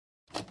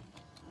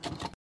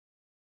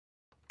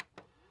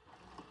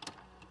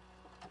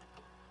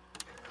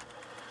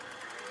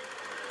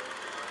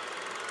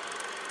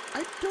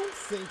don't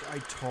think I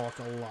talk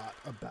a lot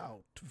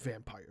about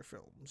vampire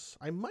films.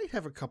 I might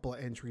have a couple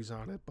of entries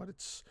on it, but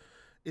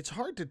it's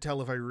hard to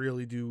tell if I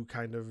really do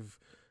kind of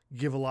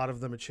give a lot of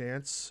them a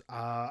chance.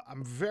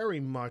 I'm very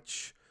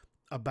much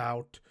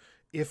about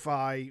if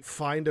I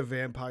find a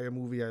vampire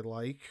movie I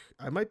like,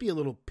 I might be a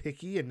little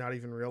picky and not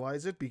even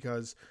realize it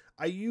because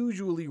I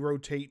usually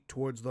rotate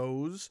towards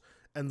those,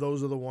 and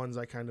those are the ones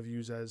I kind of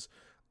use as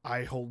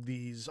I hold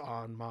these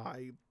on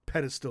my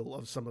pedestal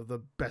of some of the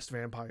best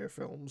vampire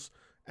films.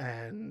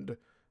 And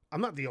I'm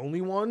not the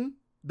only one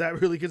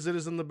that really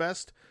considers them the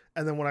best.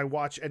 And then when I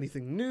watch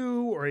anything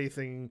new or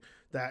anything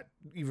that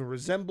even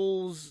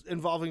resembles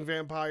involving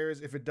vampires,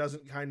 if it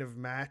doesn't kind of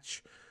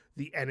match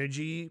the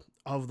energy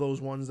of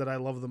those ones that I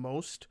love the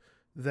most,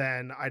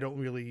 then I don't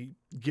really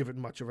give it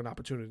much of an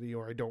opportunity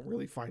or I don't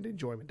really find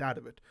enjoyment out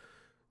of it.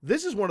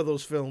 This is one of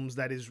those films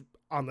that is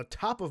on the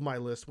top of my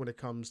list when it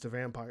comes to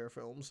vampire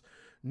films.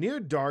 Near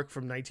Dark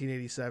from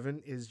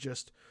 1987 is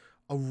just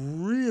a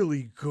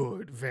really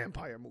good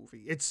vampire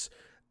movie. It's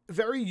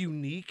very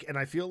unique, and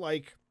I feel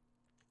like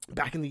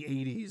back in the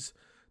 80s,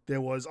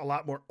 there was a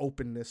lot more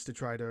openness to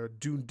try to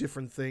do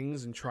different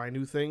things and try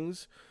new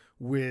things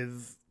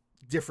with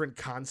different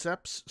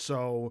concepts.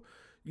 So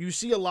you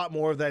see a lot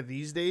more of that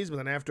these days, but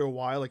then after a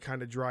while, it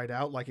kind of dried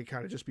out. Like it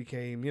kind of just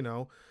became,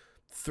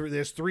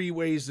 there's three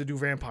ways to do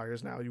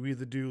vampires now. You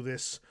either do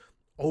this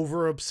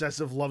over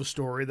obsessive love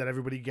story that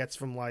everybody gets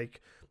from like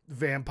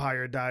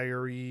Vampire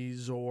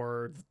Diaries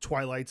or the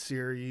Twilight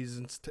series,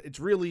 and it's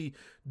really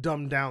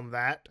dumbed down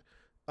that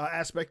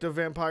aspect of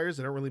vampires.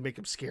 They don't really make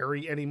them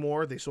scary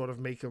anymore. They sort of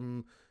make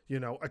them,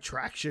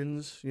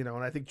 attractions, and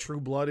I think True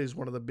Blood is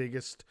one of the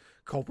biggest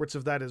culprits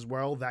of that as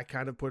well. That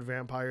kind of put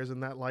vampires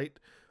in that light,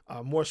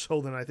 more so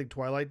than I think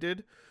Twilight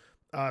did.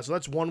 So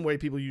that's one way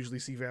people usually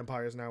see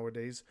vampires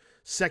nowadays.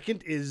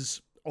 Second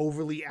is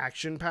overly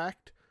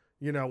action-packed.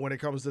 When it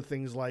comes to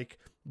things like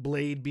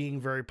Blade being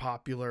very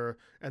popular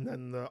and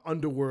then the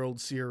Underworld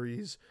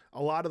series,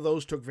 a lot of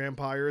those took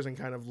vampires and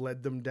kind of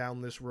led them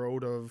down this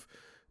road of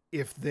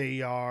if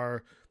they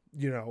are,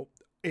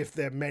 if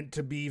they're meant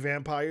to be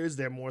vampires,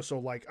 they're more so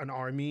like an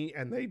army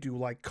and they do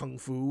like kung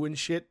fu and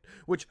shit,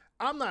 which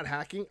I'm not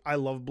hacking. I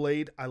love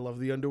Blade. I love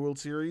the Underworld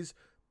series,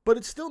 but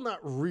it's still not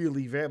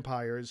really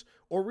vampires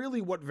or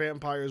really what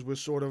vampires were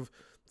sort of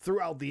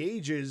throughout the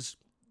ages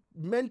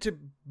meant to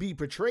be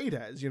portrayed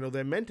as.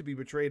 They're meant to be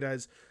portrayed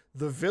as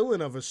the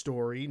villain of a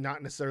story,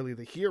 not necessarily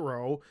the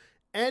hero,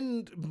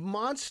 and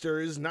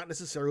monsters, not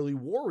necessarily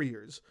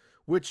warriors.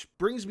 Which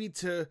brings me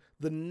to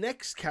the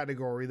next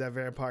category that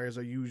vampires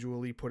are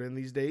usually put in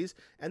these days,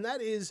 and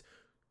that is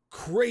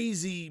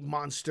crazy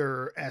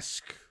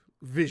monster-esque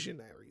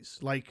visionaries.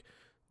 Like,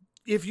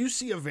 if you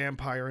see a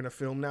vampire in a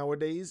film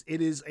nowadays,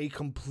 it is a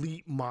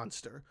complete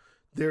monster.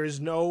 There is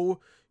no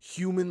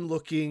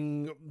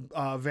human-looking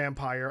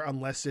vampire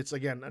unless it's,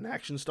 again, an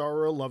action star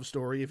or a love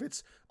story. If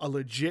it's a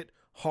legit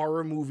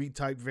horror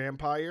movie-type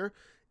vampire,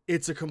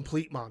 it's a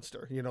complete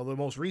monster. The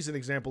most recent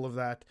example of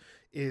that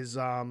is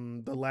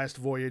The Last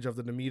Voyage of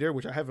the Demeter,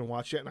 which I haven't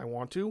watched yet and I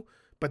want to,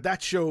 but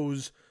that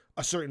shows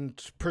a certain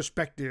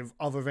perspective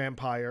of a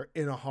vampire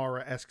in a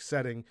horror-esque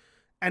setting,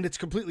 and it's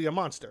completely a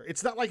monster.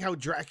 It's not like how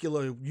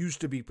Dracula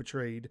used to be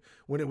portrayed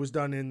when it was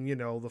done in, the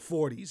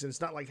 40s. And it's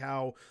not like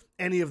how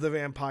any of the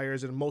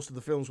vampires in most of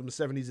the films from the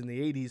 70s and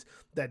the 80s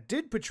that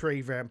did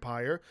portray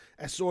vampire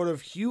as sort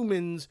of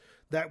humans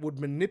that would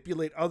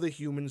manipulate other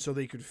humans so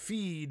they could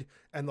feed,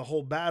 and the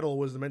whole battle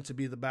was meant to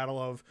be the battle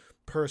of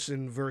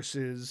person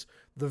versus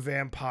the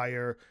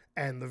vampire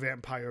and the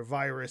vampire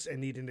virus and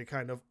needing to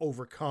kind of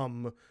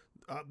overcome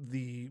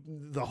the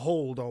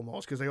hold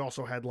almost, because they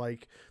also had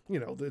like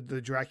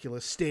the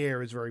Dracula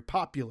stare is very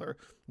popular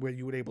where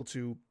you were able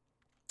to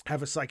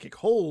have a psychic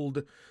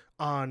hold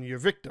on your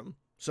victim.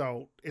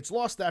 So it's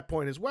lost that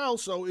point as well.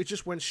 So it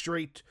just went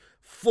straight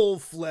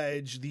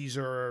full-fledged. These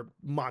are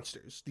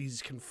monsters.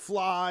 These can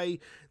fly.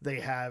 They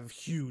have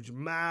huge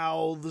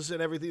mouths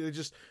and everything. They're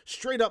just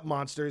straight up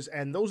monsters.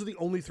 And those are the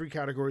only three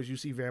categories you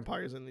see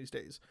vampires in these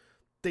days.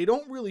 They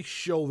don't really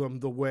show them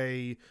the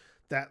way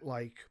that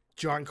like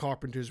John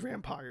Carpenter's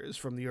vampires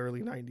from the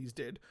early 90s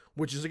did,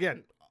 which is,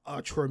 again,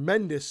 a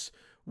tremendous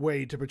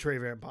way to portray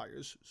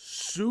vampires.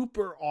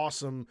 Super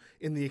awesome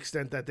in the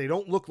extent that they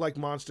don't look like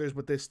monsters,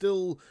 but they're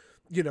still,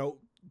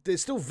 they're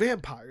still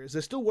vampires.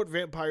 They're still what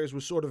vampires were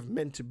sort of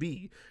meant to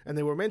be. And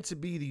they were meant to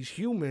be these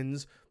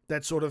humans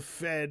that sort of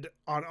fed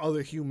on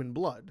other human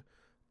blood.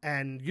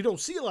 And you don't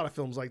see a lot of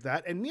films like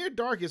that. And Near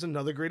Dark is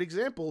another great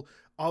example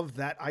of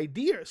that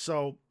idea.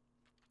 So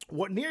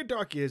what Near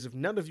Dark is, if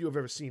none of you have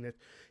ever seen it,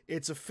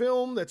 it's a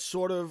film that's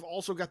sort of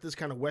also got this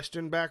kind of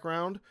Western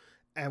background.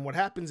 And what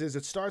happens is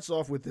it starts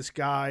off with this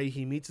guy,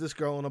 he meets this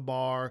girl in a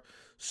bar,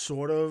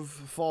 sort of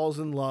falls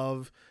in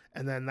love,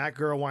 and then that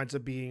girl winds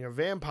up being a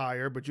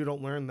vampire, but you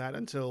don't learn that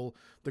until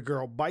the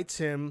girl bites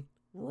him,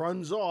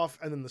 runs off,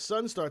 and then the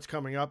sun starts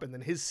coming up, and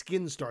then his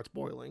skin starts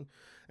boiling.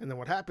 And then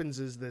what happens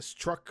is this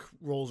truck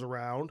rolls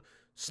around,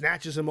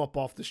 snatches him up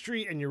off the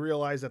street, and you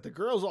realize that the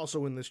girl's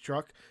also in this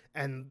truck,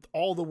 and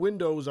all the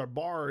windows are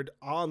barred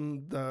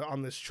on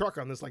this truck,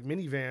 on this like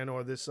minivan,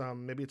 or this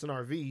maybe it's an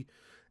RV,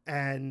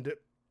 and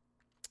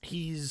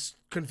he's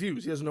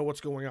confused. He doesn't know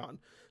what's going on.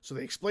 So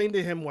they explain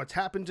to him what's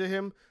happened to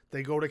him.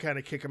 They go to kind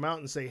of kick him out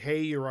and say,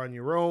 hey, you're on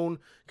your own,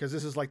 because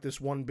this is like this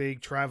one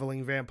big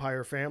traveling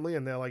vampire family,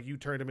 and they're like, you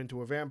turned him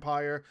into a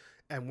vampire,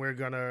 and we're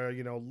gonna,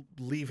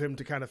 leave him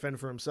to kind of fend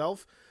for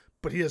himself.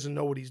 But he doesn't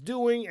know what he's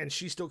doing, and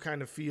she still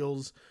kind of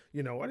feels,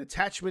 an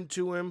attachment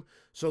to him.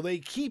 So they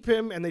keep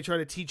him, and they try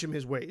to teach him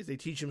his ways. They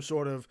teach him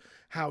sort of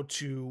how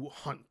to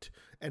hunt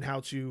and how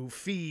to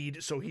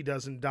feed so he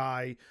doesn't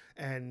die,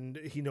 and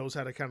he knows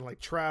how to kind of like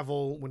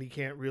travel when he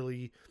can't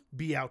really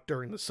be out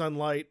during the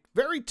sunlight.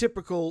 Very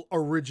typical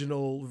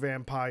original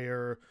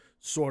vampire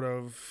sort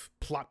of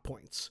plot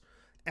points.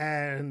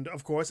 And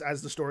of course,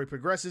 as the story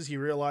progresses, he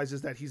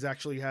realizes that he's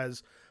actually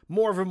has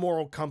more of a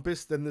moral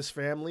compass than this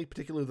family,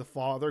 particularly the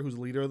father, who's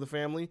the leader of the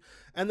family.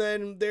 And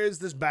then there's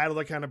this battle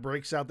that kind of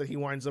breaks out that he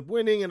winds up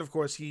winning. And of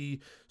course,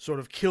 he sort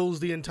of kills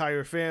the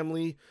entire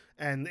family,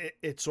 and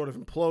it sort of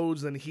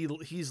implodes. And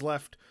he's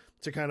left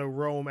to kind of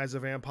roam as a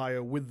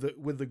vampire with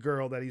the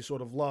girl that he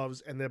sort of loves.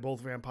 And they're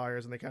both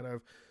vampires, and they kind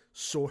of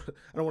I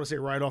don't want to say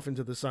ride off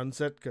into the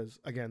sunset, because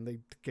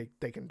again,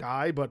 they can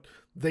die, but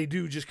they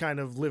do just kind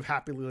of live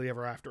happily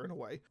ever after in a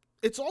way.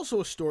 It's also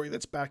a story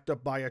that's backed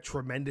up by a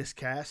tremendous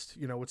cast.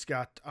 It's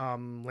got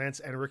Lance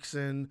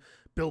Henriksen,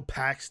 Bill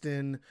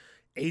Paxton,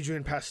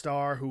 Adrian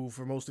Pastar, who,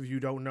 for most of you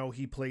don't know,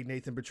 he played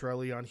Nathan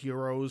Petrelli on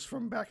Heroes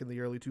from back in the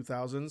early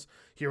 2000s.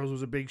 Heroes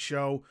was a big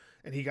show,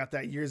 and he got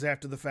that years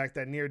after the fact.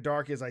 That Near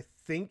Dark is, I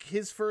think,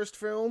 his first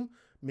film,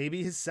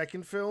 maybe his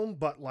second film,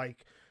 but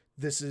like,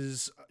 this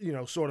is,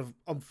 sort of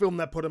a film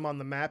that put him on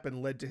the map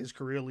and led to his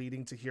career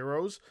leading to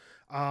Heroes.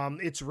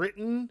 It's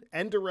written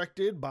and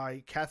directed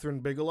by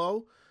Kathryn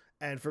Bigelow.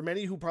 And for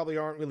many who probably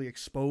aren't really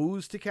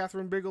exposed to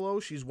Kathryn Bigelow,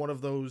 she's one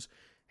of those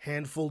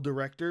handful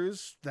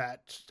directors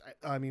that,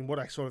 what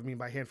I sort of mean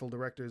by handful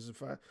directors,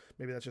 if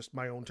maybe that's just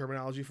my own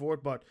terminology for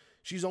it, but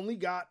she's only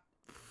got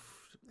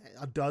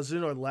a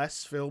dozen or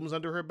less films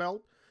under her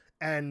belt.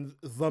 And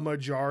the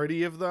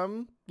majority of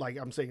them, like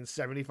I'm saying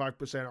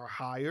 75% or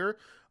higher,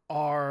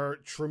 are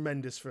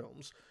tremendous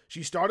films.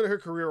 She started her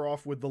career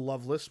off with The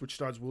Loveless, which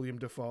stars William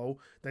Dafoe.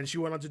 Then she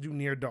went on to do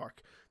Near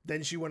Dark.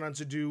 Then she went on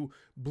to do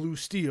Blue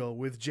Steel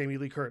with Jamie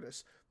Lee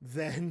Curtis.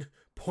 Then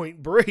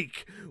Point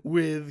Break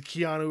with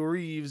Keanu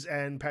Reeves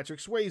and Patrick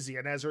Swayze.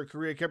 And as her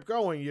career kept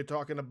going, you're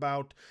talking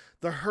about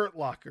The Hurt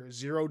Locker,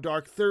 Zero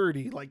Dark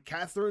 30. Like,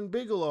 Kathryn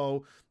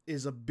Bigelow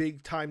is a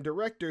big-time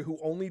director who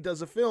only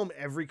does a film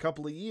every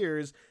couple of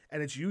years,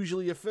 and it's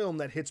usually a film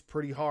that hits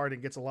pretty hard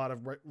and gets a lot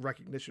of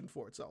recognition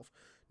for itself.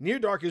 Near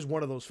Dark is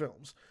one of those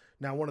films.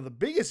 Now, one of the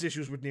biggest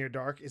issues with Near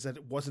Dark is that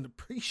it wasn't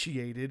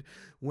appreciated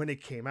when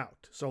it came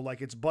out. So,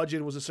 like, its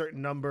budget was a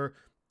certain number,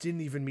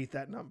 didn't even meet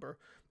that number.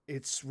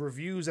 Its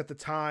reviews at the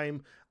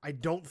time, I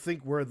don't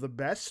think were the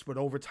best, but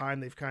over time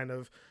they've kind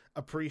of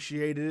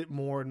appreciated it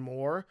more and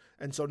more.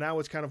 And so now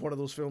it's kind of one of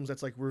those films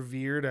that's like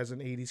revered as an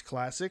 80s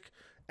classic.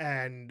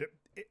 And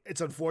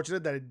it's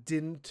unfortunate that it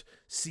didn't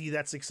see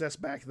that success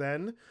back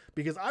then,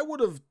 because I would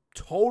have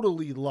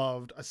totally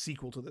loved a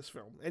sequel to this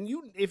film. And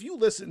if you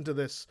listen to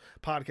this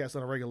podcast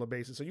on a regular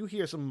basis, so you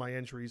hear some of my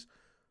entries,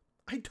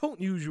 I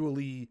don't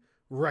usually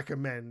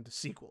recommend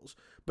sequels.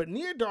 But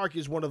Near Dark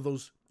is one of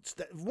those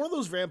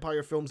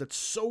vampire films that's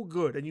so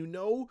good, and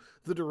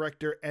the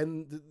director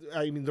and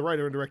the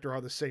writer and director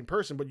are the same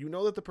person, but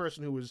that the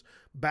person who was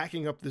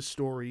backing up this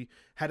story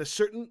had a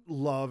certain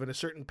love and a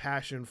certain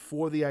passion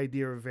for the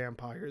idea of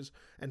vampires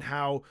and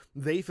how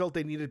they felt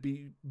they needed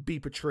to be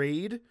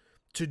portrayed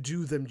to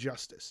do them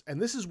justice. And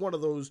this is one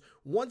of those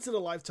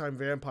once-in-a-lifetime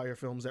vampire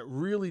films that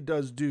really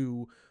does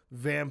do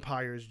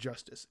vampires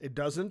justice. It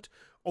doesn't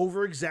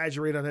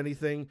over-exaggerate on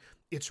anything.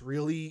 It's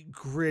really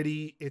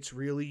gritty. It's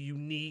really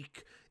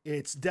unique.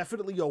 It's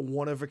definitely a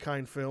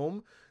one-of-a-kind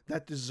film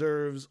that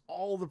deserves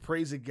all the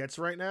praise it gets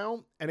right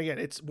now. And again,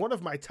 it's one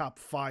of my top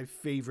 5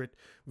 favorite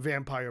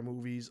vampire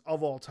movies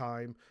of all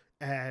time,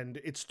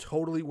 and it's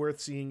totally worth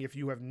seeing if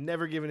you have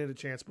never given it a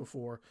chance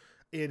before.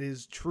 It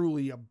is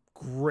truly a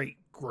great,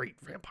 great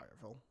vampire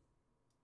film.